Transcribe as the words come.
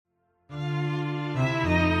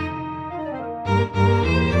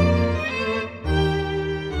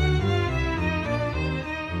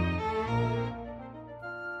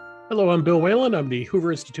Hello, I'm Bill Whalen. I'm the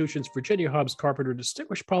Hoover Institution's Virginia Hobbs Carpenter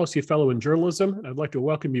Distinguished Policy Fellow in Journalism, and I'd like to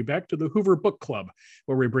welcome you back to the Hoover Book Club,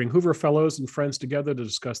 where we bring Hoover Fellows and friends together to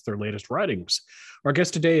discuss their latest writings. Our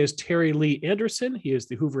guest today is Terry Lee Anderson. He is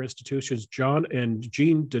the Hoover Institution's John and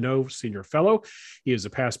Jean Deneau Senior Fellow. He is a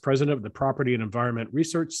past president of the Property and Environment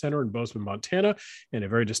Research Center in Bozeman, Montana, and a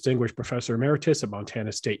very distinguished professor emeritus at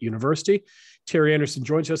Montana State University. Terry Anderson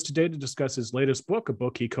joins us today to discuss his latest book, a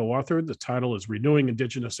book he co-authored. The title is Renewing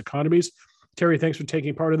Indigenous Economies. Terry, thanks for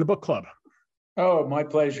taking part in the book club. Oh, my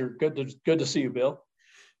pleasure. Good to see you, Bill.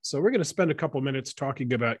 So we're going to spend a couple minutes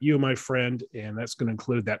talking about you, my friend, and that's going to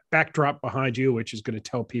include that backdrop behind you, which is going to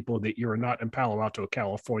tell people that you're not in Palo Alto,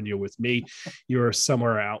 California with me. You're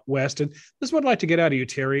somewhere out west. And this is what I'd like to get out of you,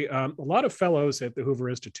 Terry. A lot of fellows at the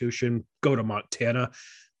Hoover Institution go to Montana,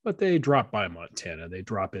 but they drop by Montana. They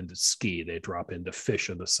drop in to ski. They drop in to fish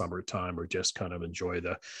in the summertime or just kind of enjoy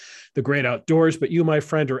the great outdoors. But you, my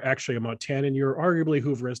friend, are actually a Montanan. You're arguably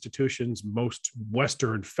Hoover Institution's most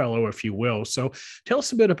Western fellow, if you will. So tell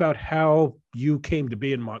us a bit about how you came to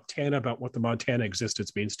be in Montana, about what the Montana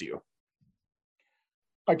existence means to you.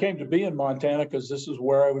 I came to be in Montana because this is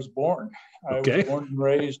where I was born. Okay. I was born and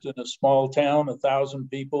raised in a small town, 1,000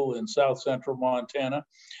 people in south central Montana,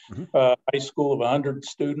 high school of 100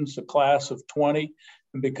 students, a class of 20.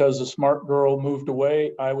 And because a smart girl moved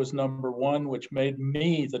away, I was number one, which made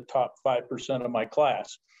me the top 5% of my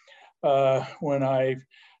class. When I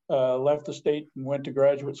left the state and went to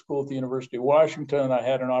graduate school at the University of Washington, I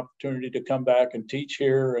had an opportunity to come back and teach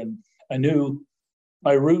here, and I knew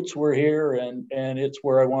my roots were here, and it's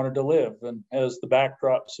where I wanted to live. And as the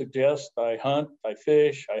backdrop suggests, I hunt, I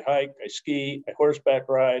fish, I hike, I ski, I horseback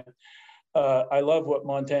ride. I love what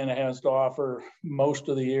Montana has to offer most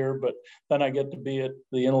of the year, but then I get to be at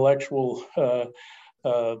the intellectual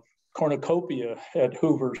cornucopia at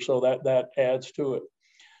Hoover, so that adds to it.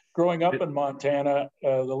 Growing up in Montana,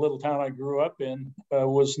 the little town I grew up in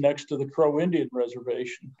was next to the Crow Indian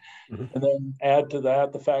Reservation. And then add to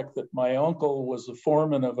that the fact that my uncle was the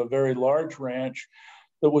foreman of a very large ranch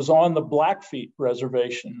that was on the Blackfeet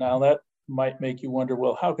Reservation. Now that might make you wonder,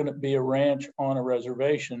 well, how can it be a ranch on a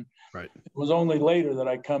reservation? Right. It was only later that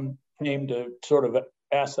I came to sort of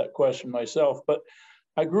ask that question myself. But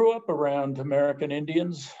I grew up around American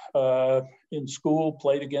Indians in school,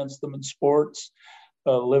 played against them in sports.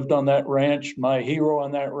 Lived on that ranch. My hero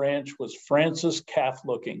on that ranch was Francis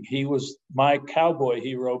Cathlooking. He was my cowboy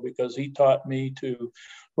hero because he taught me to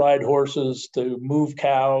ride horses, to move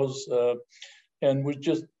cows, and was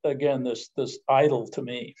just, again, this idol to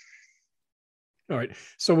me. All right.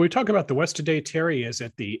 So we talk about the West today, Terry. Is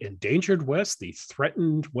it the endangered West, the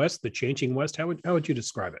threatened West, the changing West? How would you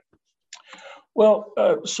describe it? Well,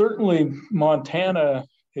 certainly Montana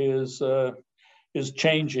is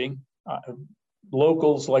changing.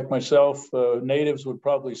 Locals like myself, natives would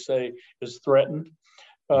probably say is threatened.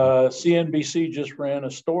 CNBC just ran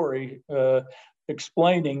a story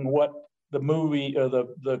explaining what the movie,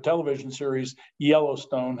 the television series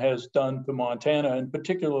Yellowstone has done to Montana, and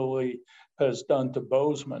particularly has done to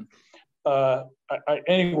Bozeman.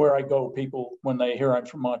 Anywhere I go, people, when they hear I'm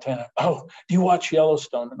from Montana, oh, do you watch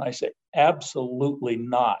Yellowstone? And I say, absolutely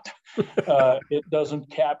not. It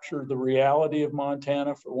doesn't capture the reality of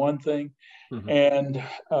Montana, for one thing. And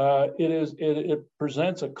it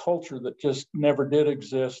presents a culture that just never did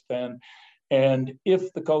exist. And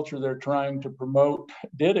if the culture they're trying to promote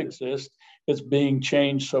did exist, it's being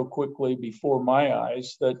changed so quickly before my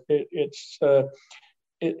eyes that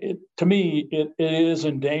to me, it is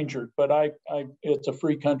endangered, but it's a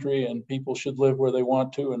free country and people should live where they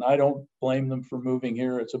want to. And I don't blame them for moving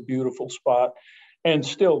here. It's a beautiful spot. And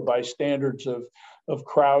still, by standards of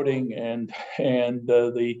crowding and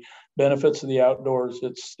the benefits of the outdoors,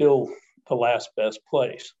 it's still the last best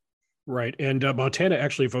place. Right. And Montana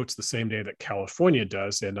actually votes the same day that California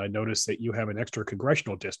does. And I noticed that you have an extra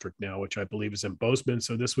congressional district now, which I believe is in Bozeman.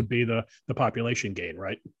 So this would be the population gain,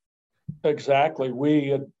 right? Exactly.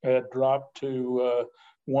 We had dropped to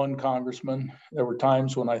one congressman. There were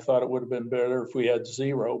times when I thought it would have been better if we had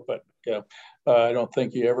zero, but I don't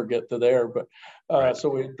think you ever get to there. But right. So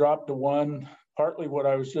we dropped to one. Partly what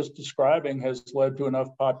I was just describing has led to enough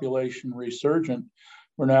population resurgent.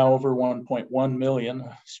 We're now over 1.1 million,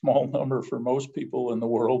 a small number for most people in the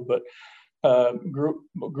world, but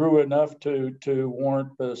grew enough to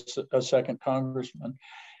warrant a second congressman.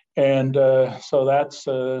 And so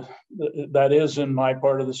that is in my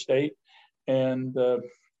part of the state. And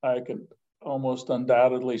I can almost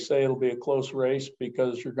undoubtedly say it'll be a close race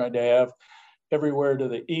because you're going to have everywhere to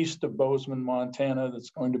the east of Bozeman, Montana, that's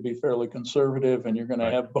going to be fairly conservative. And you're going to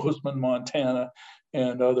have Bozeman, Montana,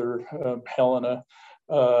 and other Helena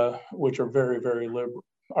which are very, very liberal.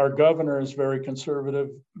 Our governor is very conservative,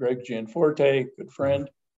 Greg Gianforte, good friend.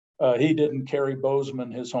 He didn't carry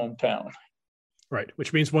Bozeman, his hometown. Right,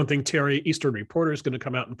 which means one thing, Terry, Eastern Reporter is going to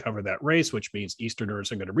come out and cover that race, which means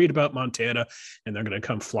Easterners are going to read about Montana and they're going to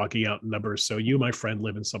come flocking out in numbers. So you, my friend,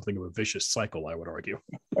 live in something of a vicious cycle, I would argue.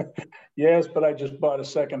 Yes, but I just bought a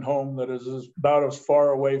second home that is about as far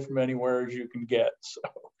away from anywhere as you can get. So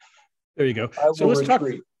there you go.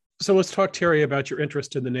 So let's talk, Terry, about your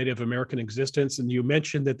interest in the Native American existence. And you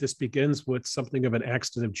mentioned that this begins with something of an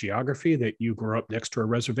accident of geography, that you grew up next to a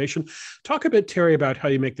reservation. Talk a bit, Terry, about how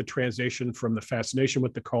you make the transition from the fascination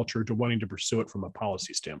with the culture to wanting to pursue it from a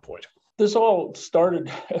policy standpoint. This all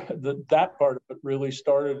started, that part of it really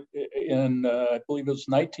started in, I believe it was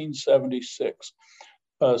 1976.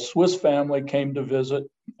 A Swiss family came to visit.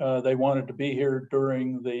 They wanted to be here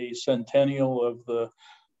during the centennial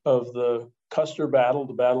of the Custer Battle,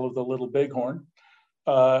 the Battle of the Little Bighorn.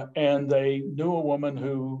 And they knew a woman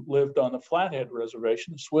who lived on the Flathead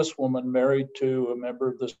Reservation, a Swiss woman married to a member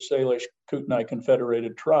of the Salish Kootenai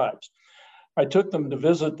Confederated Tribes. I took them to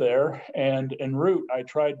visit there, and en route, I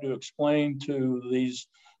tried to explain to these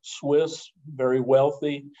Swiss, very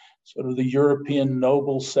wealthy, sort of the European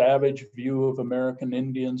noble savage view of American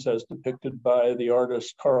Indians as depicted by the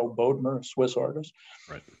artist Karl Bodmer, a Swiss artist.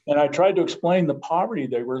 Right. And I tried to explain the poverty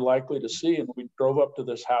they were likely to see. And we drove up to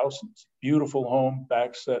this house, it's a beautiful home,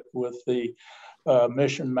 backset with the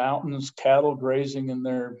Mission Mountains, cattle grazing in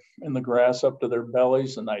the grass up to their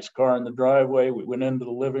bellies, a nice car in the driveway. We went into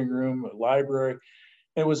the living room, a library.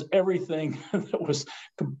 It was everything that was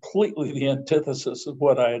completely the antithesis of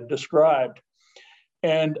what I had described.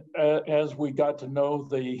 And as we got to know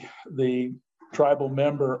the tribal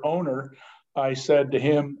member owner, I said to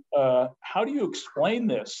him, how do you explain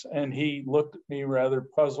this? And he looked at me rather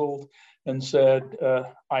puzzled and said,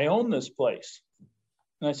 I own this place.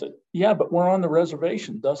 And I said, yeah, but we're on the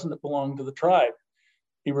reservation. Doesn't it belong to the tribe?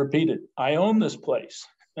 He repeated, I own this place.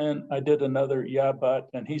 And I did another, yeah, but,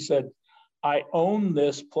 and he said, I own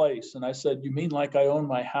this place. And I said, you mean like I own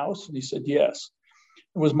my house? And he said, yes.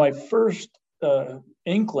 It was my first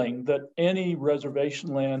inkling that any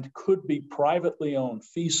reservation land could be privately owned,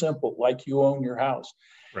 fee simple, like you own your house.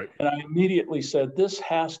 Right. And I immediately said, this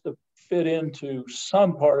has to fit into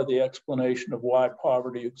some part of the explanation of why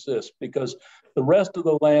poverty exists, because the rest of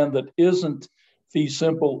the land that isn't fee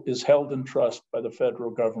simple is held in trust by the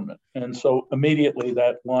federal government. And so immediately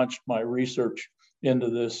that launched my research into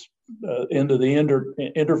this, into the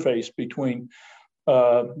interface between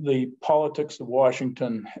the politics of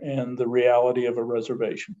Washington and the reality of a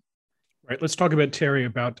reservation. Right. Let's talk about, Terry,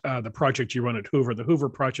 about the project you run at Hoover, the Hoover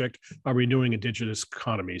Project on Renewing Indigenous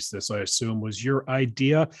Economies. This, I assume, was your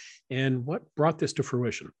idea. And what brought this to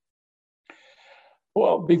fruition?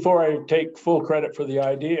 Well, before I take full credit for the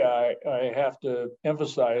idea, I have to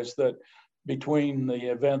emphasize that between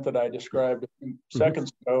the event that I described a few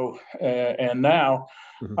seconds ago and now,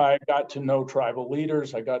 I got to know tribal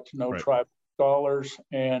leaders, I got to know tribal scholars,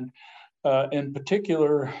 and in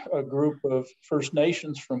particular, a group of First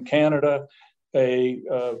Nations from Canada, a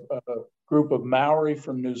group of Maori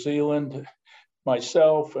from New Zealand,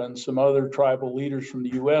 myself, and some other tribal leaders from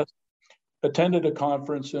the US attended a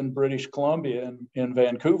conference in British Columbia in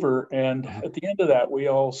Vancouver. And at the end of that, we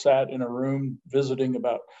all sat in a room visiting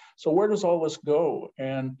about, so where does all this go?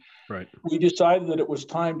 And we decided that it was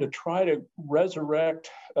time to try to resurrect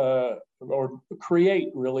or create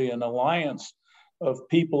really an alliance of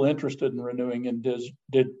people interested in renewing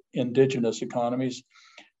indigenous economies,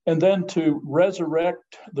 and then to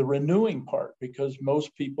resurrect the renewing part, because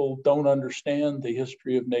most people don't understand the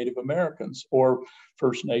history of Native Americans or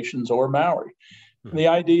First Nations or Maori. And the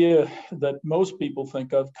idea that most people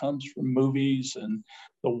think of comes from movies and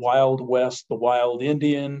the Wild West, the Wild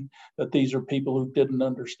Indian, that these are people who didn't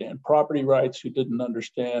understand property rights, who didn't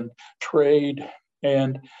understand trade.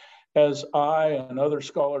 And as I and other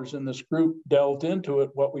scholars in this group delved into it,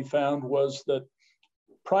 what we found was that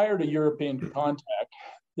prior to European contact,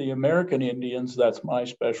 the American Indians, that's my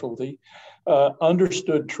specialty,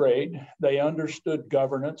 understood trade. They understood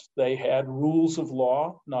governance. They had rules of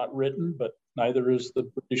law, not written, but neither is the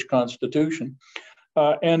British Constitution.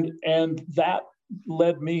 And that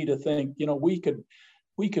led me to think, you know, we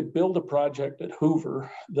could build a project at Hoover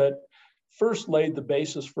that first laid the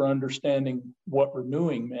basis for understanding what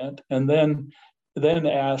renewing meant, and then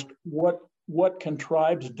asked what can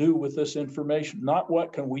tribes do with this information? Not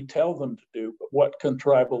what can we tell them to do, but what can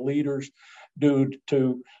tribal leaders do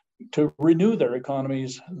to renew their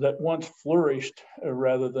economies that once flourished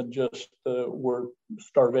rather than just were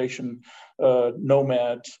starvation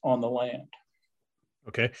nomads on the land.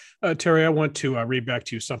 Okay. Terry, I want to read back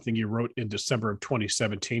to you something you wrote in December of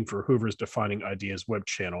 2017 for Hoover's Defining Ideas web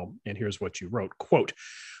channel. And here's what you wrote. Quote,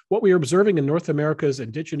 what we are observing in North America's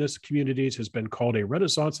indigenous communities has been called a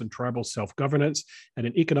renaissance in tribal self-governance and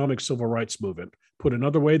an economic civil rights movement. Put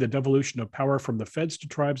another way, the devolution of power from the feds to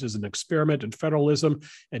tribes is an experiment in federalism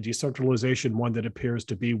and decentralization, one that appears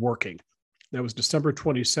to be working. That was December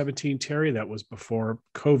 2017, Terry. That was before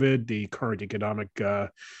COVID, the current economic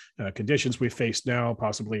conditions we face now,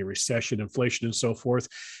 possibly a recession, inflation, and so forth.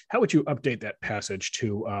 How would you update that passage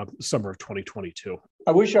to summer of 2022?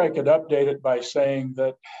 I wish I could update it by saying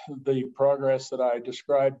that the progress that I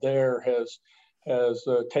described there has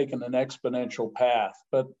taken an exponential path,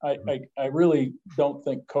 but I really don't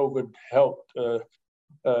think COVID helped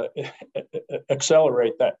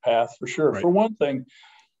accelerate that path for sure. Right. For one thing,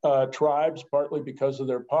 tribes, partly because of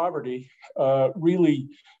their poverty, really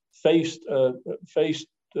faced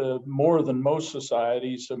more than most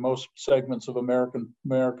societies and most segments of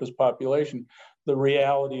America's population, the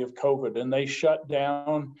reality of COVID, and they shut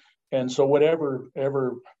down. And so whatever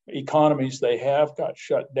economies they have got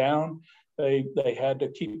shut down. They had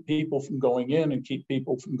to keep people from going in and keep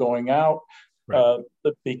people from going out. Right.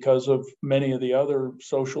 Because of many of the other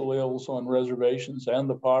social ills on reservations and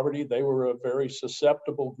the poverty, they were a very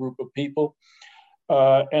susceptible group of people.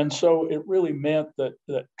 And so it really meant that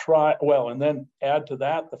and then add to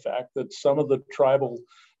that the fact that some of the tribal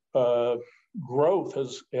growth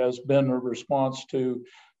has been a response to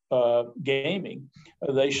gaming.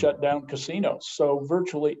 They shut down casinos. So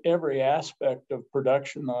virtually every aspect of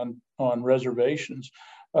production on reservations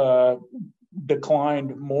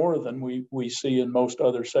declined more than we see in most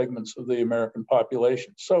other segments of the American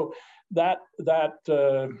population. So that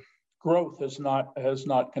growth has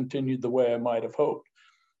not continued the way I might have hoped.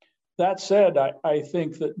 That said, I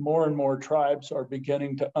think that more and more tribes are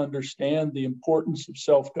beginning to understand the importance of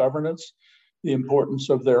self-governance, the importance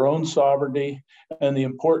of their own sovereignty, and the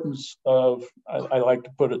importance of, I like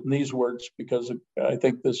to put it in these words because I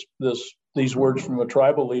think these words from a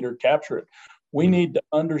tribal leader capture it. We need to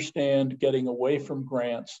understand getting away from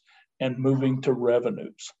grants and moving to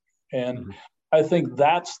revenues. And I think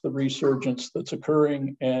that's the resurgence that's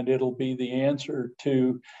occurring, and it'll be the answer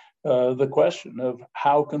to the question of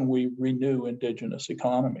how can we renew indigenous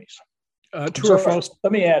economies. True or false?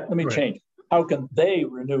 Let me change. How can they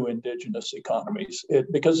renew indigenous economies?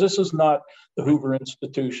 Because this is not the Hoover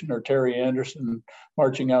Institution or Terry Anderson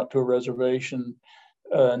marching out to a reservation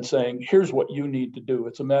and saying, here's what you need to do.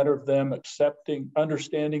 It's a matter of them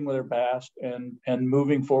understanding their past and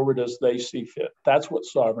moving forward as they see fit. That's what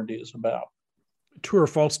sovereignty is about. True or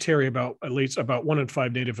false, Terry, at least about 1 in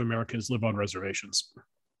 5 Native Americans live on reservations?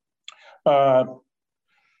 That's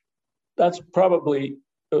probably,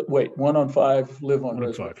 1 on 5 live on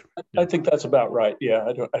reservations. I think that's about right. Yeah,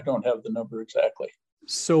 I don't have the number exactly.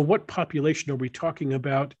 So what population are we talking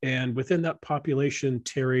about? And within that population,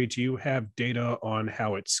 Terry, do you have data on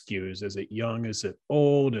how it skews? Is it young? Is it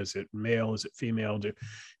old? Is it male? Is it female? In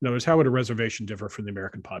other words, how would a reservation differ from the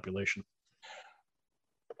American population?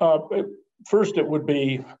 First, it would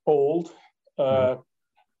be old.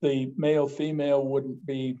 The male-female wouldn't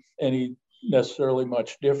be any necessarily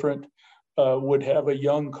much different. Would have a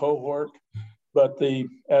young cohort. But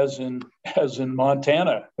as in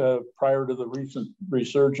Montana, prior to the recent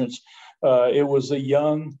resurgence, it was a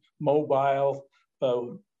young, mobile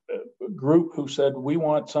group who said, we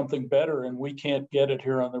want something better and we can't get it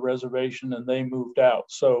here on the reservation, and they moved out.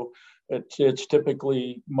 So it's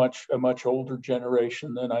typically a much older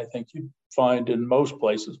generation than I think you'd find in most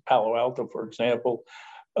places, Palo Alto, for example.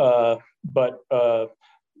 But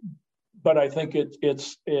I think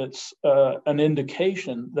it's an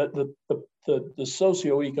indication that the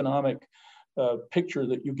socioeconomic picture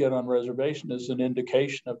that you get on reservation is an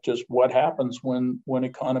indication of just what happens when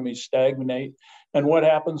economies stagnate and what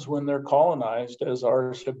happens when they're colonized, as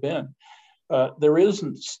ours have been.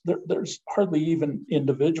 There's hardly even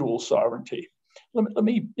individual sovereignty. Let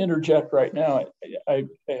me interject right now. I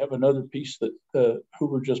have another piece that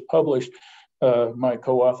Hoover just published. My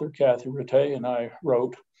co-author, Kathy Rattay, and I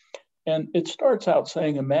wrote. And it starts out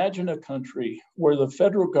saying, imagine a country where the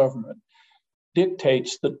federal government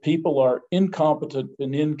dictates that people are incompetent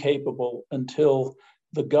and incapable until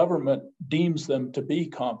the government deems them to be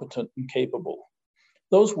competent and capable.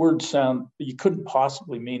 Those words you couldn't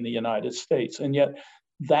possibly mean the United States. And yet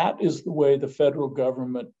that is the way the federal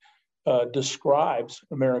government describes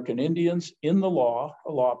American Indians in the law,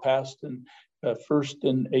 a law passed first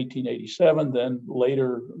in 1887, then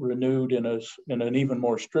later renewed in an even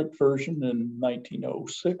more strict version in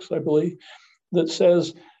 1906, I believe, that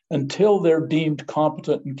says Until they're deemed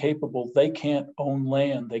competent and capable, they can't own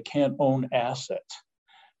land, they can't own assets.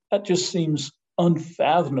 That just seems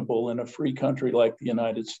unfathomable in a free country like the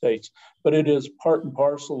United States. But it is part and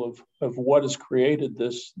parcel of what has created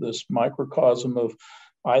this microcosm of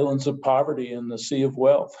islands of poverty in the sea of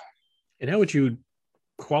wealth. And how would you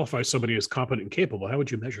qualify somebody as competent and capable? How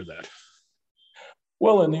would you measure that?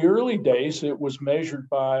 Well, in the early days, it was measured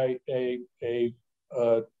by a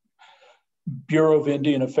Bureau of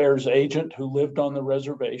Indian Affairs agent who lived on the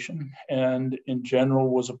reservation and in general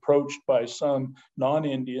was approached by some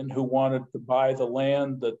non-Indian who wanted to buy the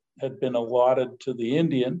land that had been allotted to the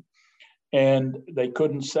Indian, and they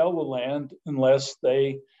couldn't sell the land unless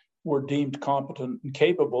they were deemed competent and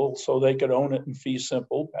capable so they could own it in fee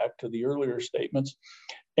simple, back to the earlier statements.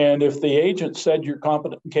 And if the agent said you're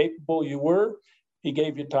competent and capable, you were, he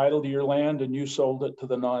gave you title to your land and you sold it to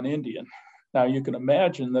the non-Indian. Now, you can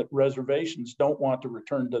imagine that reservations don't want to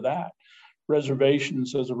return to that.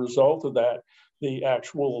 Reservations, as a result of that, the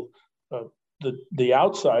actual, the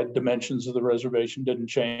outside dimensions of the reservation didn't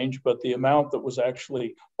change, but the amount that was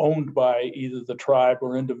actually owned by either the tribe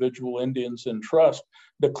or individual Indians in trust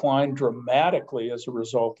declined dramatically as a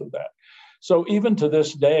result of that. So even to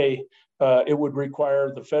this day, it would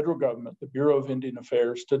require the federal government, the Bureau of Indian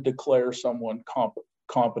Affairs, to declare someone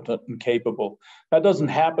competent and capable. That doesn't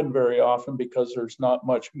happen very often because there's not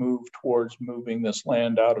much move towards moving this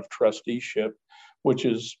land out of trusteeship, which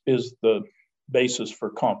is the basis for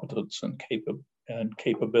competence and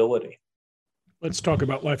capability. Let's talk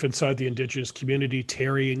about life inside the indigenous community,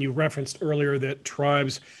 Terry. And you referenced earlier that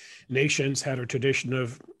tribes, nations had a tradition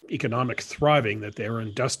of economic thriving, that they're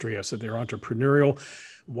industrious, that they're entrepreneurial.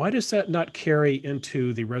 Why does that not carry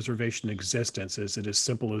into the reservation existence? Is it as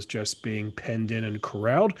simple as just being penned in and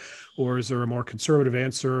corralled? Or is there a more conservative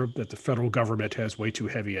answer that the federal government has way too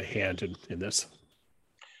heavy a hand in this?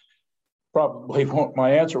 Probably won't.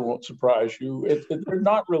 My answer won't surprise you. They're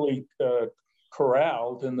not really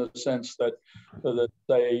corralled in the sense that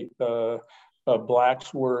they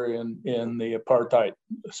blacks were in the apartheid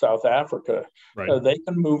South Africa. Right. They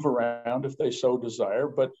can move around if they so desire,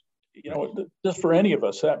 but just for any of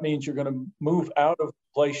us, that means you're going to move out of the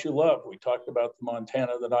place you love. We talked about the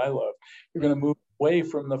Montana that I love. You're going to move away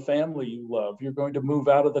from the family you love. You're going to move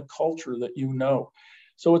out of the culture that you know.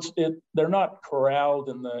 So they're not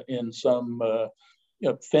corralled in some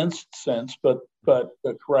fenced sense, but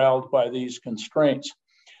corralled by these constraints.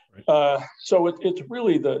 Right. So it's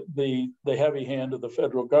really the heavy hand of the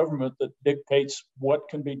federal government that dictates what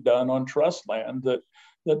can be done on trust land that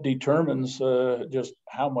determines just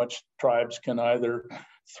how much tribes can either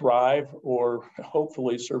thrive or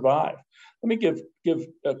hopefully survive. Let me give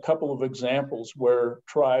a couple of examples where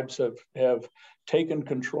tribes have taken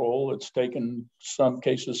control. It's taken some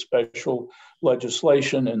cases special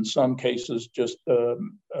legislation, in some cases just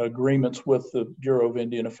agreements with the Bureau of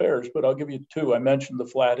Indian Affairs. But I'll give you two. I mentioned the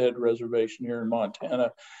Flathead Reservation here in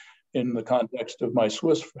Montana in the context of my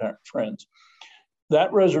Swiss friends.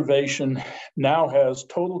 That reservation now has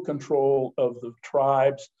total control of the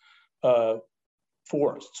tribe's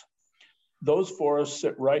forests. Those forests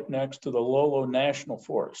sit right next to the Lolo National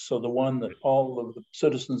Forest, so the one that all of the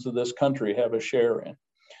citizens of this country have a share in.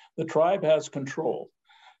 The tribe has control.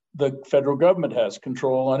 The federal government has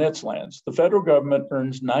control on its lands. The federal government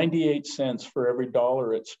earns 98 cents for every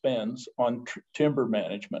dollar it spends on timber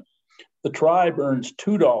management. The tribe earns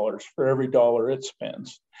 $2 for every dollar it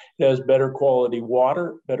spends. It has better quality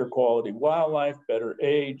water, better quality wildlife, better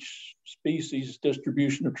age, species,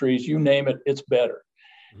 distribution of trees, you name it, it's better.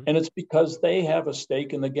 Mm-hmm. And it's because they have a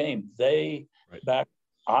stake in the game.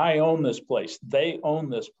 I own this place. They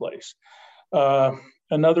own this place.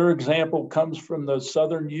 Another example comes from the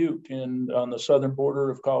Southern Ute on the southern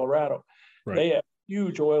border of Colorado. Right. They have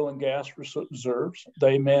huge oil and gas reserves.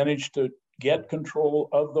 They managed to get control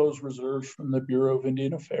of those reserves from the Bureau of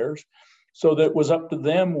Indian Affairs, so that it was up to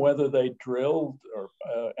them whether they drilled or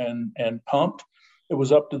and pumped. It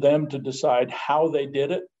was up to them to decide how they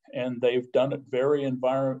did it, and they've done it in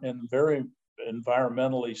very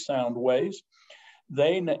environmentally sound ways.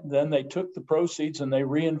 Then they took the proceeds and they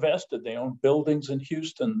reinvested. They own buildings in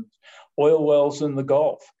Houston, oil wells in the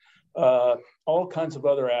Gulf, all kinds of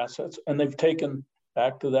other assets, and they've taken,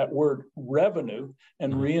 back to that word, revenue,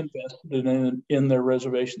 and reinvested in their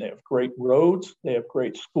reservation. They have great roads, they have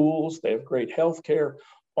great schools, they have great health care,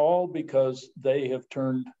 all because they have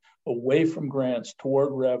turned away from grants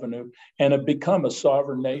toward revenue and have become a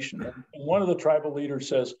sovereign nation. And one of the tribal leaders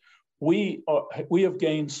says, we have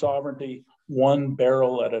gained sovereignty one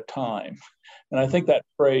barrel at a time. And I think that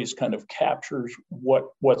phrase kind of captures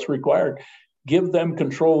what's required. Give them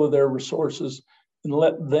control of their resources, and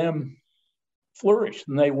let them flourish,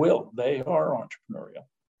 and they will. They are entrepreneurial.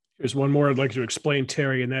 There's one more I'd like to explain,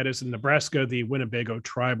 Terry, and that is in Nebraska, the Winnebago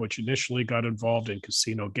tribe, which initially got involved in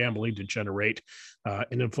casino gambling to generate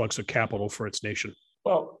an influx of capital for its nation.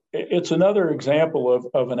 Well, it's another example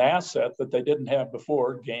of an asset that they didn't have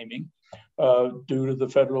before, gaming, due to the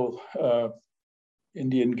federal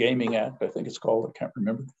Indian Gaming Act, I think it's called, I can't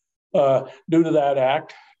remember. Due to that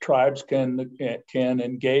act, tribes can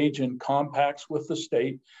engage in compacts with the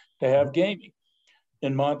state to have gaming.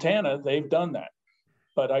 In Montana, they've done that.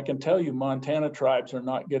 But I can tell you, Montana tribes are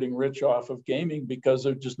not getting rich off of gaming because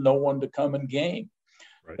there's just no one to come and game.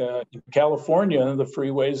 Right. In California, the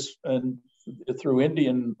freeways and through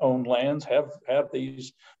Indian-owned lands have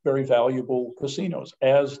these very valuable casinos,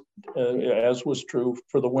 as was true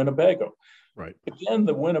for the Winnebago. Right. Again,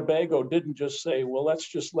 the Winnebago didn't just say, well, let's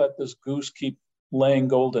just let this goose keep laying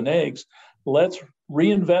golden eggs. Let's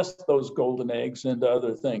reinvest those golden eggs into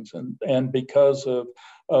other things. And because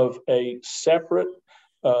of a separate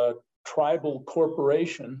tribal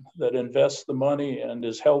corporation that invests the money and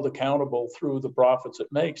is held accountable through the profits it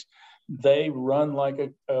makes, they run like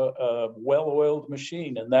a well-oiled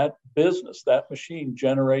machine. And that machine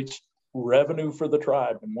generates revenue for the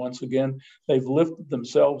tribe. And once again, they've lifted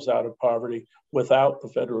themselves out of poverty without the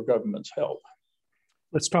federal government's help.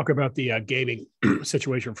 Let's talk about the gaming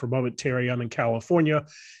situation for a moment, Terry. I'm in California,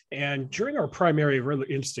 and during our primary, a really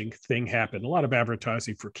interesting thing happened. A lot of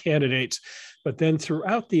advertising for candidates, but then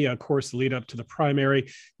throughout the course lead up to the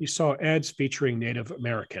primary, you saw ads featuring Native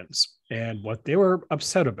Americans and what they were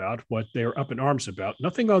upset about, what they're up in arms about.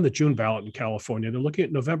 Nothing on the June ballot in California. They're looking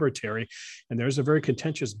at November, Terry, and there's a very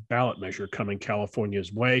contentious ballot measure coming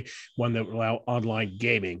California's way, one that will allow online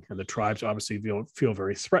gaming, and the tribes obviously feel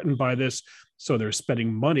very threatened by this. So they're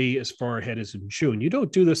spending money as far ahead as in June. You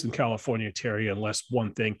don't do this in California, Terry, unless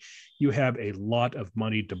one thing, you have a lot of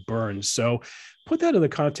money to burn. So put that in the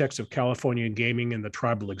context of California gaming and the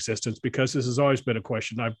tribal existence, because this has always been a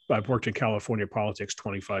question. I've worked in California politics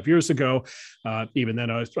 25 years ago. Even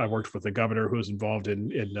then, I worked with the governor who was involved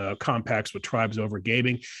in compacts with tribes over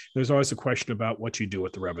gaming. There's always a question about what you do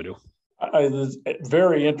with the revenue. A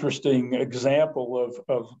very interesting example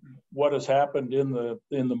of what has happened in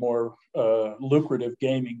the more lucrative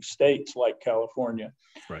gaming states like California.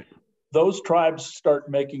 Right. Those tribes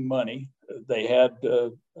start making money. They had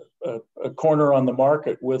a corner on the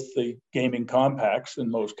market with the gaming compacts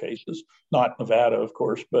in most cases, not Nevada, of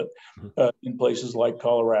course, but in places like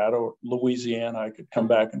Colorado, Louisiana. I could come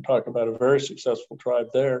back and talk about a very successful tribe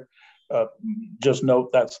there. Just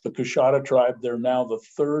note that's the Coushatta tribe. They're now the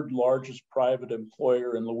third largest private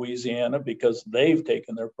employer in Louisiana because they've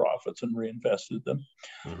taken their profits and reinvested them.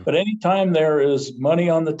 Mm-hmm. But anytime there is money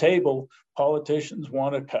on the table, politicians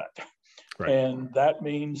want to cut. Right. And that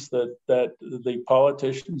means that the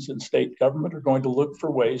politicians in state government are going to look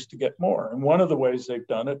for ways to get more. And one of the ways they've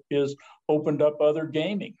done it is opened up other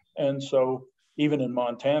gaming. And so even in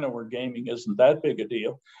Montana, where gaming isn't that big a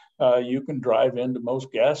deal, you can drive into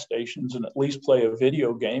most gas stations and at least play a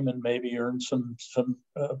video game and maybe win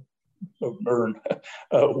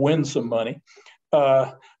some money.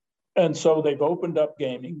 And so they've opened up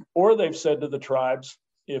gaming, or they've said to the tribes,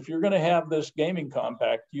 if you're going to have this gaming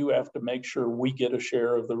compact, you have to make sure we get a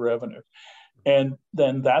share of the revenue. And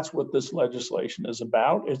then that's what this legislation is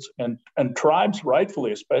about. And tribes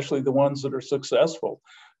rightfully, especially the ones that are successful,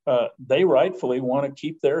 they rightfully want to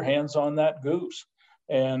keep their hands on that goose.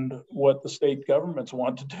 And what the state governments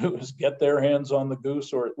want to do is get their hands on the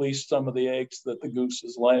goose, or at least some of the eggs that the goose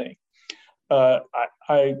is laying.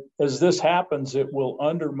 As this happens, it will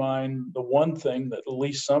undermine the one thing that at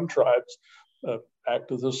least some tribes, back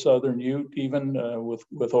to the Southern Ute, even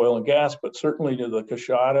with oil and gas, but certainly to the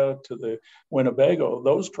Coushatta, to the Winnebago,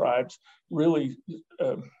 those tribes really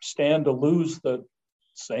stand to lose the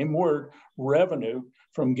same word, revenue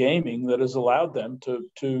from gaming that has allowed them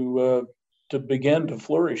to begin to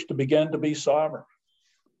flourish, to begin to be sovereign.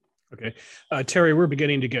 Okay. Terry, we're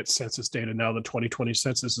beginning to get census data now. The 2020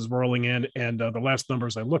 census is rolling in, and the last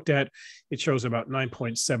numbers I looked at, it shows about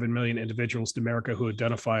 9.7 million individuals in America who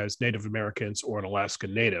identify as Native Americans or an Alaska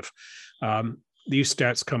Native. These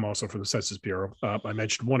stats come also from the Census Bureau. I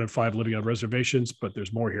mentioned 1 in 5 living on reservations, but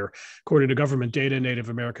there's more here. According to government data, Native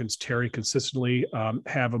Americans, Terry, consistently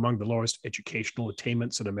have among the lowest educational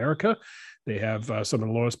attainments in America. They have some of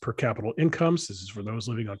the lowest per capita incomes. This is for those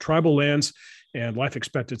living on tribal lands, and life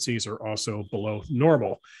expectancies are also below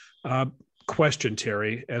normal. Question,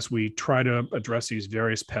 Terry, as we try to address these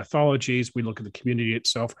various pathologies, we look at the community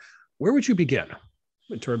itself. Where would you begin?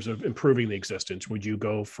 in terms of improving the existence? Would you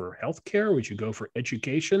go for healthcare? Would you go for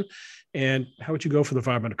education? And how would you go for the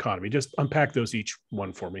vibrant economy? Just unpack those each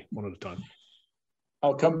one for me, one at a time.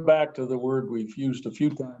 I'll come back to the word we've used a few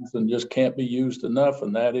times and just can't be used enough,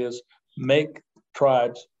 and that is make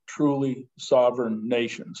tribes truly sovereign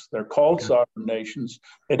nations. They're called sovereign nations.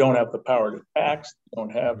 They don't have the power to tax.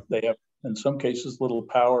 They have in some cases little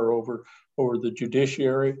power over the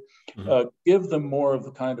judiciary. Give them more of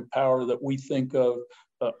the kind of power that we think of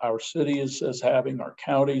our cities as having, our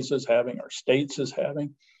counties as having, our states as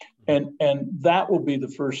having, and that will be the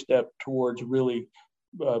first step towards really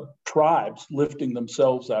tribes lifting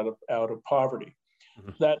themselves out of poverty.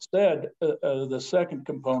 That said, the second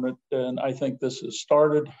component, and I think this has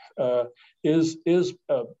started, is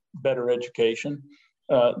better education.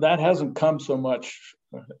 That hasn't come so much,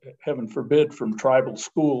 heaven forbid, from tribal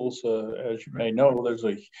schools. As you may know, there's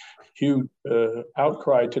a huge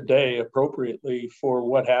outcry today, appropriately, for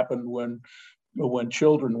what happened when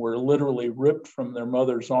children were literally ripped from their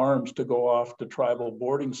mother's arms to go off to tribal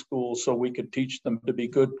boarding schools so we could teach them to be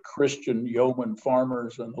good Christian yeoman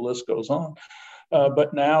farmers, and the list goes on.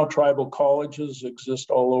 But now tribal colleges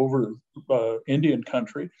exist all over Indian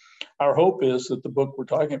country. Our hope is that the book we're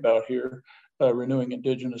talking about here, Renewing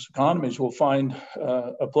Indigenous Economies, will find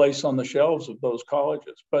a place on the shelves of those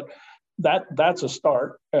colleges. But that's a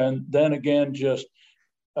start. And then again, just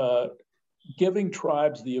giving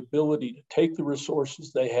tribes the ability to take the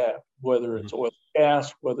resources they have, whether it's oil and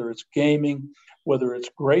gas, whether it's gaming, whether it's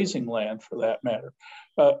grazing land for that matter,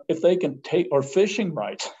 if they can take, or fishing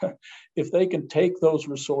rights, if they can take those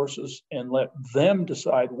resources and let them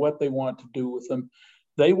decide what they want to do with them,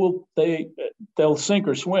 they'll sink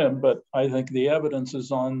or swim. But I think the evidence is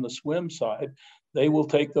on the swim side. They will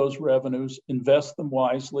take those revenues, invest them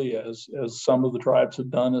wisely, as some of the tribes have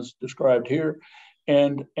done, as described here,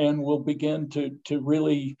 and will begin to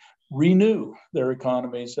really renew their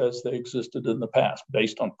economies as they existed in the past,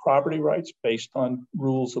 based on property rights, based on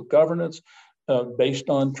rules of governance, based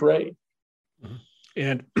on trade.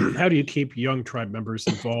 And how do you keep young tribe members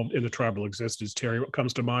involved in the tribal existence, Terry? What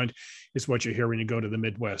comes to mind is what you hear when you go to the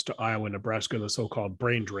Midwest, to Iowa, Nebraska, the so-called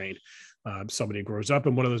brain drain. Somebody grows up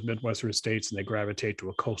in one of those Midwestern states and they gravitate to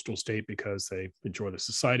a coastal state because they enjoy the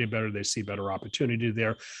society better, they see better opportunity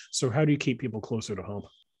there. So how do you keep people closer to home?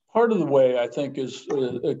 Part of the way, I think, is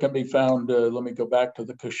it can be found, let me go back to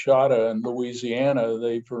the Coushatta in Louisiana.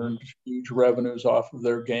 They've earned huge revenues off of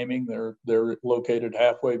their gaming. They're located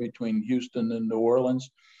halfway between Houston and New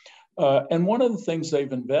Orleans. And one of the things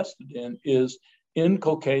they've invested in is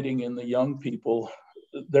inculcating in the young people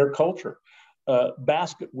their culture.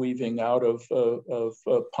 Basket weaving out of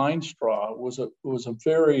pine straw was a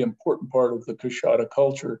very important part of the Coushatta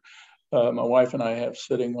culture. My wife and I have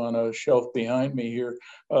sitting on a shelf behind me here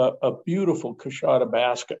a beautiful Coushatta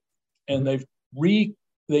basket, and they've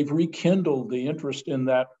rekindled the interest in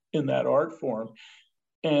that art form,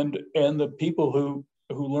 and the people who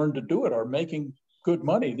learn to do it are making good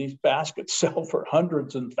money. These baskets sell for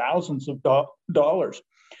hundreds and thousands of dollars.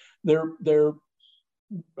 They're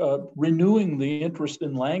renewing the interest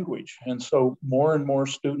in language, and so more and more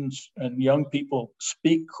students and young people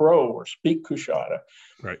speak Crow or speak Coushatta.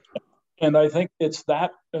 Right. And I think it's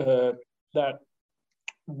that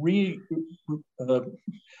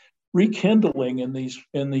rekindling in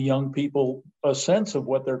the young people a sense of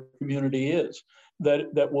what their community is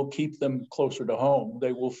that will keep them closer to home.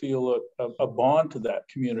 They will feel a bond to that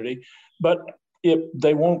community, but if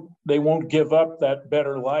they won't give up that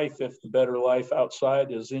better life if the better life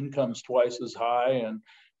outside is incomes twice as high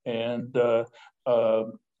and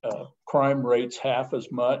crime rates half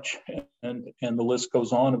as much, and the list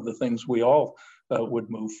goes on of the things we all would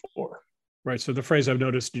move for. Right. So the phrase I've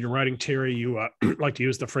noticed in your writing, Terry, you like to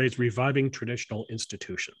use the phrase reviving traditional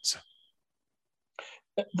institutions.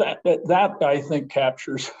 That I think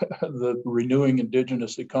captures the renewing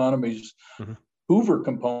indigenous economies Hoover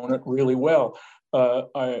component really well.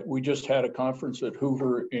 We just had a conference at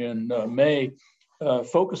Hoover in May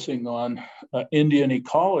focusing on Indian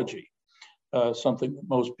ecology. Something that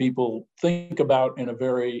most people think about in a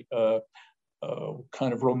very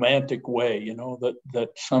kind of romantic way, that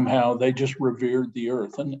somehow they just revered the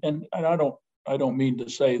earth. And I don't mean to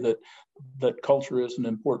say that culture is an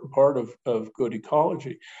important part of good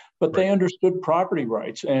ecology, but they understood property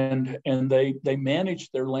rights and they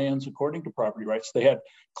managed their lands according to property rights. They had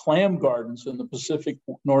clam gardens in the Pacific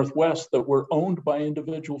Northwest that were owned by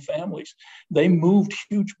individual families. They moved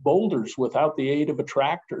huge boulders without the aid of a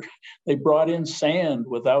tractor. They brought in sand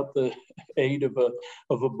without the aid of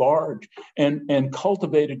a barge, and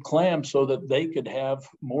cultivated clams so that they could have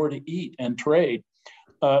more to eat and trade.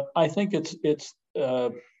 I think it's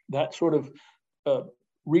that sort of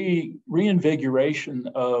reinvigoration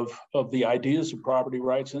of the ideas of property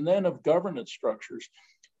rights and then of governance structures.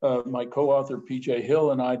 My co-author PJ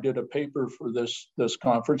Hill and I did a paper for this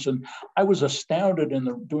conference, and I was astounded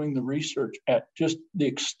in doing the research at just the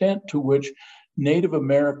extent to which Native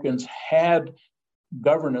Americans had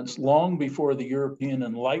governance long before the European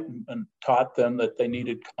Enlightenment taught them that they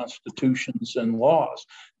needed constitutions and laws.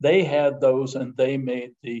 They had those, and they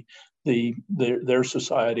made their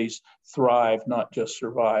societies thrive, not just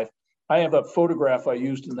survive. I have a photograph I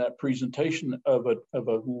used in that presentation of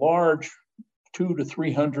a large 200 to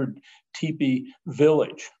 300 teepee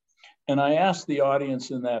village, and I asked the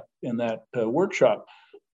audience in that workshop,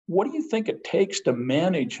 what do you think it takes to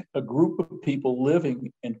manage a group of people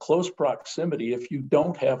living in close proximity if you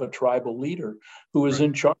don't have a tribal leader who is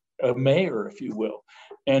in charge, a mayor, if you will?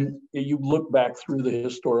 And you look back through the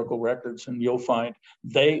historical records and you'll find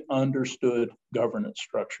they understood governance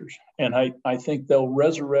structures. And I think they'll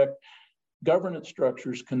resurrect governance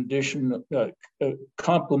structures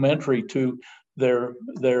complementary to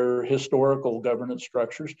their historical governance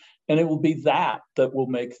structures. And it will be that will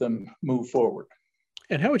make them move forward.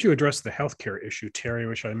 And how would you address the healthcare issue, Terry,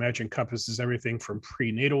 which I imagine encompasses everything from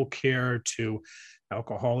prenatal care to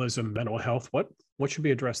alcoholism, mental health? What should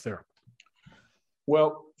be addressed there?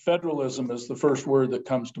 Well, federalism is the first word that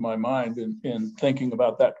comes to my mind in thinking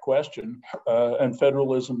about that question. And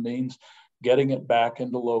federalism means getting it back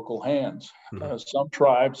into local hands. Mm-hmm. Some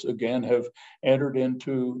tribes, again, have entered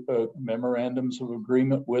into memorandums of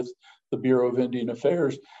agreement with the Bureau of Indian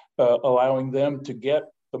Affairs, allowing them to get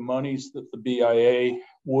the monies that the BIA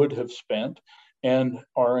would have spent and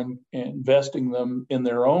are investing them in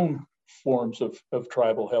their own forms of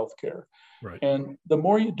tribal health care. Right. And the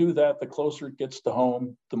more you do that, the closer it gets to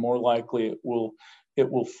home, the more likely it will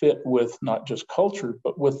fit with not just culture,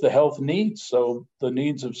 but with the health needs. So the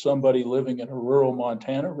needs of somebody living in a rural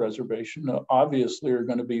Montana reservation obviously are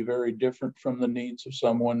going to be very different from the needs of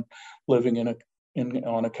someone living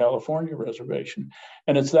on a California reservation.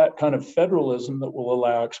 And it's that kind of federalism that will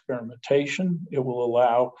allow experimentation. It will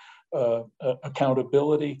allow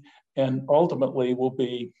accountability, and ultimately will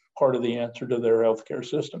be part of the answer to their healthcare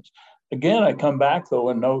systems. Again, I come back, though,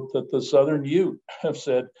 and note that the Southern Ute have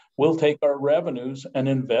said, we'll take our revenues and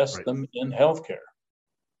invest them in healthcare.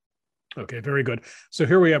 Okay, very good. So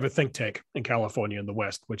here we have a think tank in California in the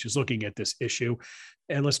West, which is looking at this issue.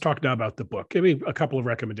 And let's talk now about the book. Give me a couple of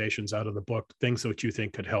recommendations out of the book, things that you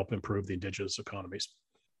think could help improve the indigenous economies.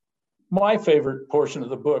 My favorite portion of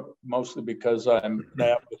the book, mostly because I'm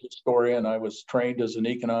now a historian, I was trained as an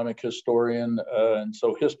economic historian, and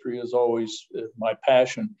so history is always my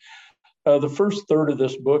passion. The first third of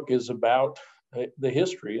this book is about the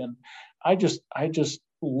history, and I just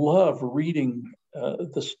love reading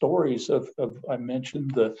the stories of I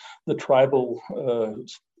mentioned the tribal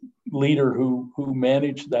leader who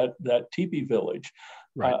managed that teepee village.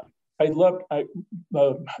 Right. I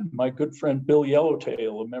loved my good friend Bill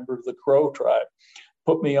Yellowtail, a member of the Crow tribe,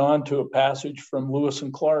 put me on to a passage from Lewis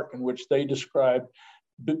and Clark in which they described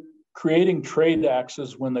creating trade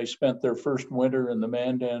axes when they spent their first winter in the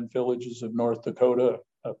Mandan villages of North Dakota,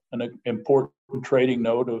 an important trading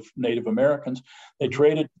node of Native Americans. They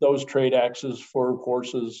traded those trade axes for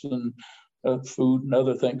horses and food and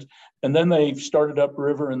other things. And then they started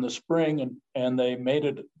upriver in the spring and they made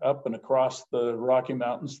it up and across the Rocky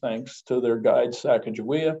Mountains, thanks to their guide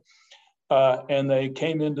Sacagawea. And they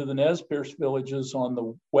came into the Nez Perce villages on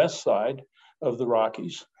the west side of the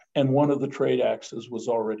Rockies, and one of the trade axes was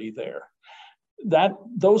already there.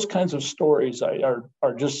 Those kinds of stories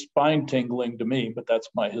are just spine tingling to me, but that's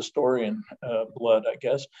my historian blood, I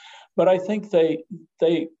guess. But I think that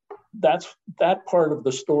part of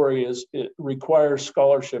the story it requires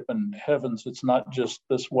scholarship, and heavens, it's not just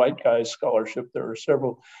this white guy's scholarship. There are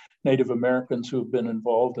several Native Americans who've been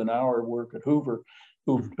involved in our work at Hoover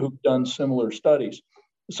who've done similar studies.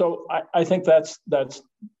 So I think that's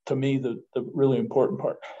to me the really important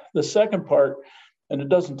part. The second part, and it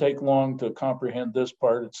doesn't take long to comprehend this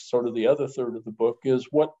part, it's sort of the other third of the book, is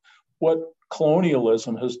what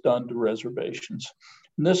colonialism has done to reservations.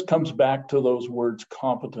 And this comes back to those words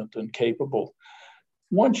competent and capable.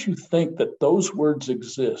 Once you think that those words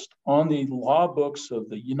exist on the law books of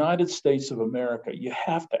the United States of America, you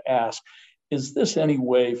have to ask, is this any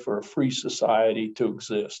way for a free society to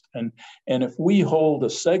exist? And if we hold a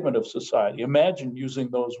segment of society, imagine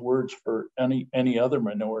using those words for any other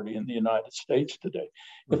minority in the United States today.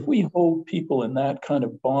 If we hold people in that kind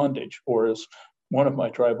of bondage, or as one of my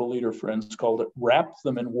tribal leader friends called it, wrap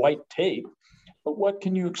them in white tape, but what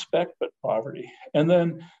can you expect but poverty? And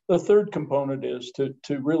then the third component is to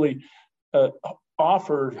really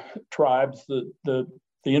offer tribes the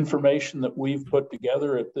information that we've put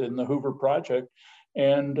together in the Hoover Project,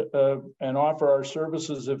 and offer our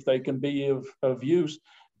services if they can be of use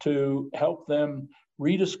to help them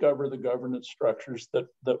rediscover the governance structures that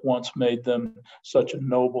once made them such a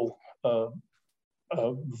noble,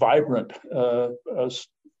 vibrant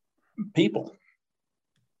people.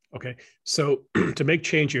 Okay, so to make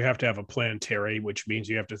change, you have to have a plan, Terry, which means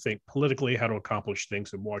you have to think politically how to accomplish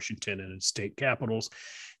things in Washington and in state capitals.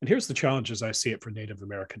 And here's the challenge as I see it for Native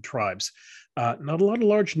American tribes. Not a lot of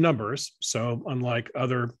large numbers. So unlike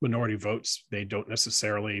other minority votes, they don't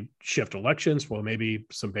necessarily shift elections. Well, maybe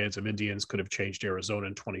some bands of Indians could have changed Arizona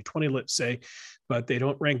in 2020, let's say, but they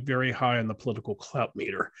don't rank very high on the political clout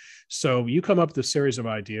meter. So you come up with a series of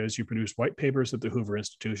ideas. You produce white papers at the Hoover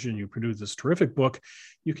Institution. You produce this terrific book.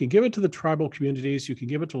 You can give it to the tribal communities. You can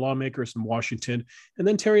give it to lawmakers in Washington. And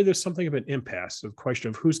then, Terry, there's something of an impasse, a question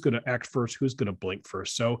of who's going to act first, who's going to blink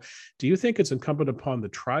first. So do you think it's incumbent upon the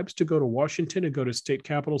tribes to go to Washington and go to state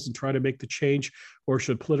capitals and try to make the change? Or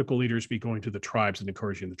should political leaders be going to the tribes and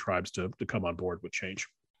encouraging the tribes to come on board with change?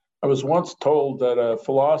 I was once told that a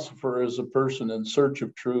philosopher is a person in search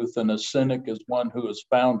of truth and a cynic is one who has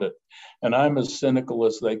found it. And I'm as cynical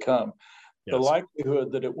as they come. Yes. The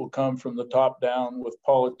likelihood that it will come from the top down with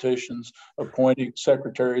politicians appointing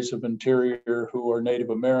secretaries of interior who are Native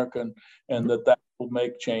American and that will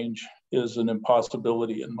make change is an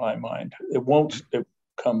impossibility in my mind. It won't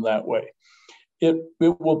come that way. It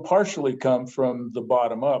will partially come from the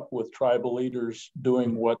bottom up with tribal leaders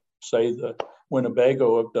doing what, say, the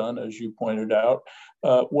Winnebago have done, as you pointed out.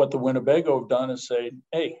 What the Winnebago have done is say,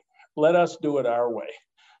 hey, let us do it our way.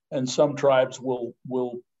 And some tribes will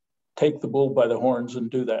take the bull by the horns and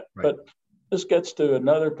do that. Right. But this gets to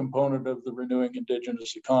another component of the Renewing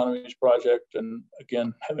Indigenous Economies Project. And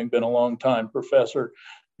again, having been a long time professor,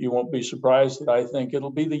 you won't be surprised that I think it'll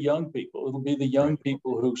be the young people. It'll be the young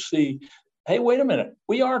people who see, hey, wait a minute,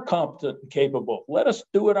 we are competent and capable. Let us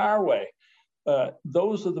do it our way.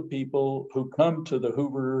 Those are the people who come to the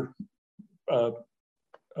Hoover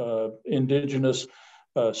Indigenous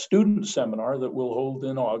Student Seminar that we'll hold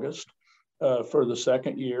in August for the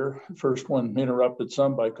second year. First one interrupted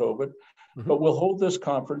some by COVID. Mm-hmm. But we'll hold this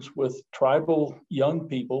conference with tribal young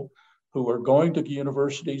people who are going to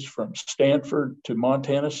universities from Stanford to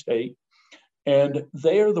Montana State. And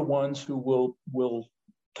they are the ones who will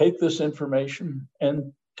take this information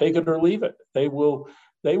and take it or leave it. They will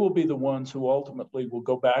be the ones who ultimately will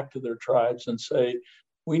go back to their tribes and say,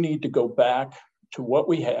 we need to go back to what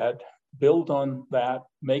we had, build on that,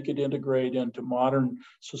 make it integrate into modern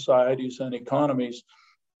societies and economies,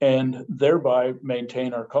 and thereby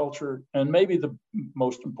maintain our culture. And maybe the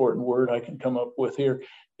most important word I can come up with here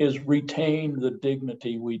is retain the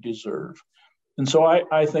dignity we deserve. And so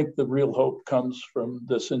I think the real hope comes from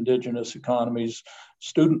this Indigenous Economies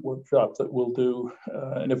student workshop that we'll do.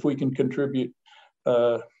 And if we can contribute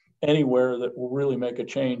anywhere that will really make a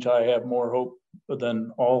change, I have more hope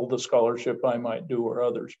than all the scholarship I might do or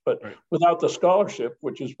others. But right. Without the scholarship,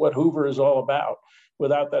 which is what Hoover is all about,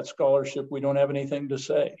 without that scholarship, we don't have anything to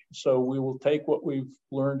say. So we will take what we've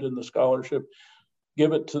learned in the scholarship,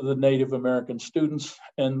 give it to the Native American students,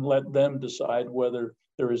 and let them decide whether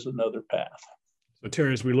there is another path. So,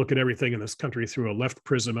 Terry, as we look at everything in this country through a left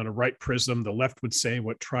prism and a right prism, the left would say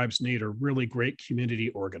what tribes need are really great community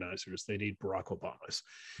organizers. They need Barack Obamas.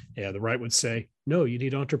 And the right would say, no, you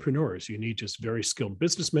need entrepreneurs. You need just very skilled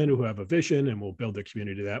businessmen who have a vision and will build their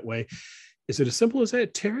community that way. Is it as simple as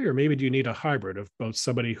that, Terry? Or maybe do you need a hybrid of both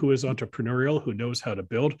somebody who is entrepreneurial, who knows how to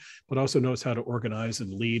build, but also knows how to organize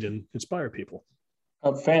and lead and inspire people?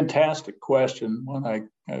 A fantastic question, one I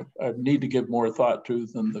need to give more thought to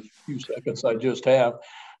than the few seconds I just have.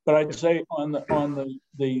 But I'd say on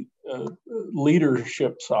the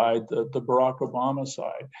leadership side, the Barack Obama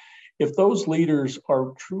side, if those leaders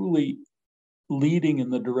are truly leading in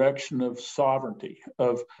the direction of sovereignty,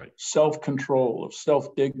 of right. Self-control, of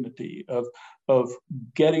self-dignity, of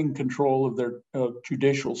getting control of their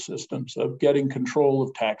judicial systems, of getting control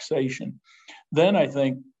of taxation, then I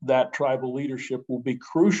think that tribal leadership will be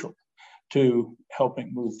crucial to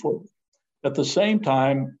helping move forward. At the same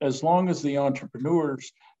time, as long as the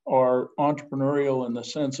entrepreneurs are entrepreneurial in the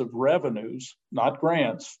sense of revenues, not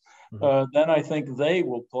grants, then I think they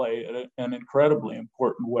will play an incredibly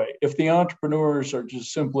important way. If the entrepreneurs are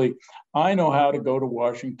just simply, I know how to go to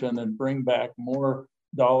Washington and bring back more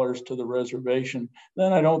dollars to the reservation,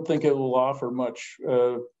 then I don't think it will offer much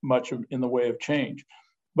in the way of change.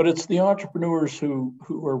 But it's the entrepreneurs who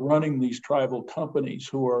are running these tribal companies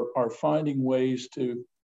who are finding ways to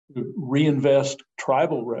reinvest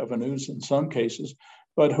tribal revenues in some cases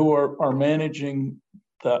but who are managing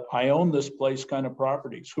the I own this place kind of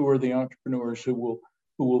properties. Who are the entrepreneurs who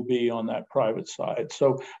will be on that private side?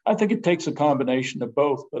 So I think it takes a combination of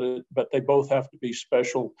both, but they both have to be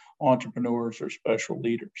special entrepreneurs or special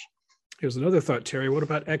leaders. Here's another thought, Terry. What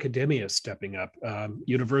about academia stepping up?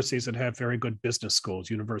 Universities that have very good business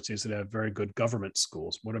schools, universities that have very good government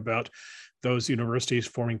schools. What about those universities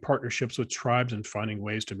forming partnerships with tribes and finding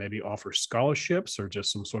ways to maybe offer scholarships or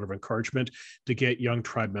just some sort of encouragement to get young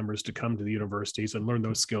tribe members to come to the universities and learn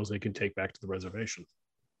those skills they can take back to the reservation?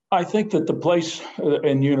 I think that the place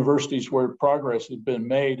in universities where progress has been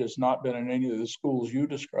made has not been in any of the schools you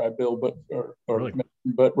described, Bill, Really?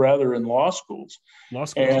 but rather in law schools. Law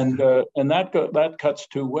schools. And that cuts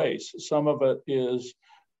two ways. Some of it is,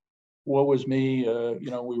 woe is me,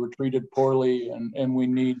 we were treated poorly, and we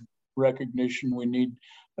need recognition. We need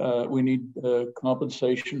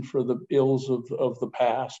compensation for the ills of the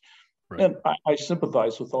past. Right. And I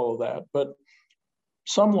sympathize with all of that, but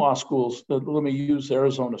some law schools, let me use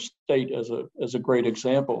Arizona State as a great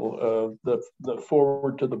example. The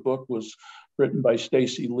foreword to the book was written by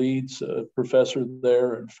Stacy Leeds, a professor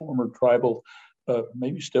there and former tribal,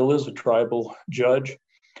 maybe still is a tribal judge.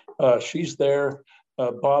 She's there.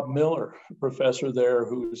 Bob Miller, a professor there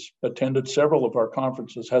who's attended several of our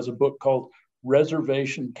conferences, has a book called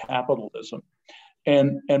Reservation Capitalism.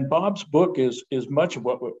 And Bob's book is much of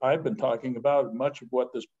what I've been talking about, much of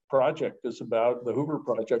what this project is about, the Hoover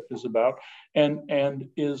Project is about, and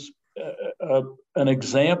is an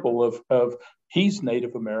example of he's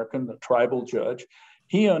Native American, the tribal judge.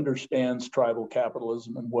 He understands tribal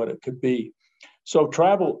capitalism and what it could be. So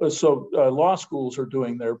law schools are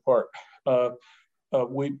doing their part. The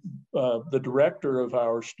director of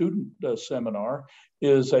our student seminar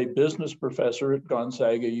is a business professor at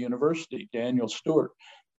Gonzaga University, Daniel Stewart.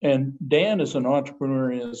 And Dan is an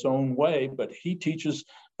entrepreneur in his own way, but he teaches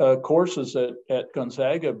courses at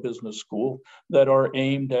Gonzaga Business School that are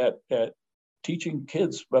aimed at teaching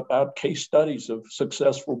kids about case studies of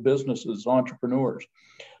successful businesses, entrepreneurs.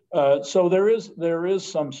 So there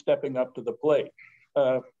is some stepping up to the plate.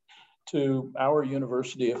 To our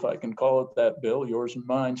university, if I can call it that, Bill, yours and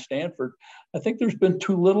mine, Stanford, I think there's been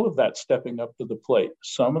too little of that stepping up to the plate.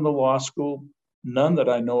 Some in the law school, none that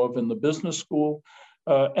I know of in the business school.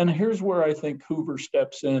 And here's where I think Hoover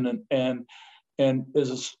steps in and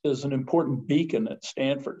is an important beacon at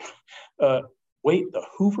Stanford. Wait, the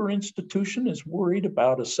Hoover Institution is worried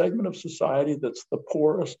about a segment of society that's the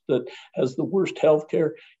poorest, that has the worst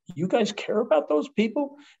healthcare. You guys care about those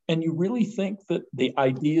people? And you really think that the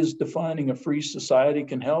ideas defining a free society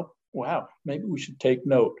can help? Wow, maybe we should take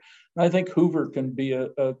note. And I think Hoover can be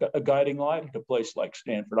a guiding light at a place like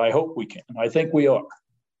Stanford. I hope we can. I think we are.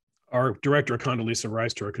 Our director, Condoleezza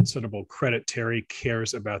Rice, to her considerable credit, Terry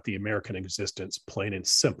cares about the American existence, plain and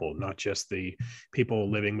simple, not just the people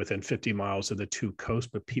living within 50 miles of the two coasts,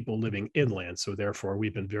 but people living inland. So therefore,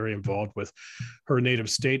 we've been very involved with her native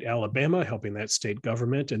state, Alabama, helping that state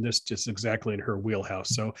government, and this just exactly in her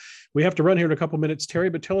wheelhouse. So we have to run here in a couple minutes, Terry,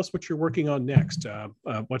 but tell us what you're working on next.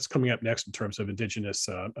 What's coming up next in terms of indigenous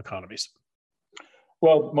economies?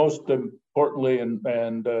 Well, most importantly, and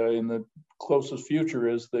in the closest future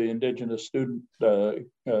is the Indigenous Student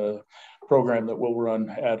program that we'll run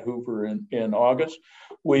at Hoover in August.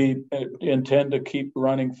 We intend to keep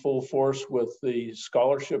running full force with the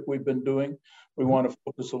scholarship we've been doing. We want to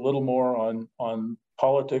focus a little more on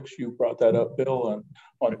politics. You brought that up, Bill,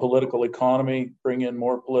 on political economy, bring in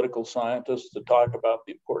more political scientists to talk about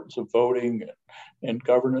the importance of voting and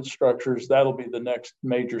governance structures. That'll be the next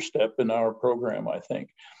major step in our program, I think.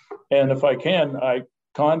 And if I can,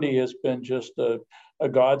 Condi has been just a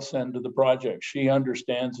godsend to the project. She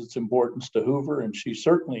understands its importance to Hoover, and she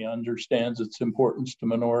certainly understands its importance to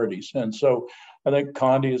minorities. And so I think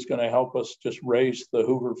Condi is going to help us just raise the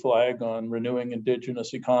Hoover flag on renewing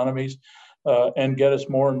indigenous economies and get us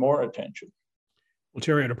more and more attention. Well,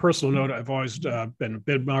 Terry, on a personal note, I've always been a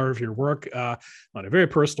big admirer of your work. On a very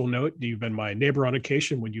personal note, you've been my neighbor on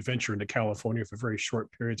occasion when you venture into California for very short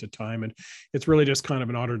periods of time. And it's really just kind of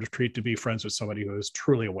an honor to treat to be friends with somebody who is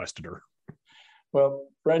truly a Westerner. Well,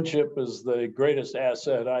 friendship is the greatest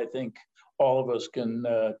asset I think all of us can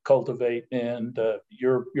cultivate, and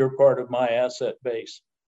you're part of my asset base.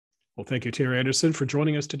 Well, thank you, Terry Anderson, for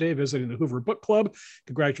joining us today, visiting the Hoover Book Club.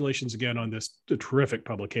 Congratulations again on this terrific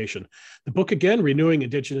publication. The book, again, Renewing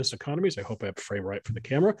Indigenous Economies. I hope I have the frame right for the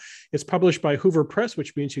camera. It's published by Hoover Press,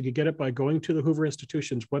 which means you can get it by going to the Hoover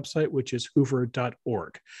Institution's website, which is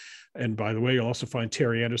hoover.org. And by the way, you'll also find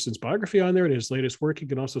Terry Anderson's biography on there and his latest work. You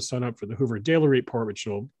can also sign up for the Hoover Daily Report, which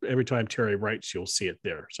every time Terry writes, you'll see it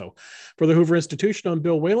there. So for the Hoover Institution, I'm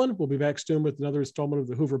Bill Whalen. We'll be back soon with another installment of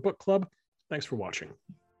the Hoover Book Club. Thanks for watching.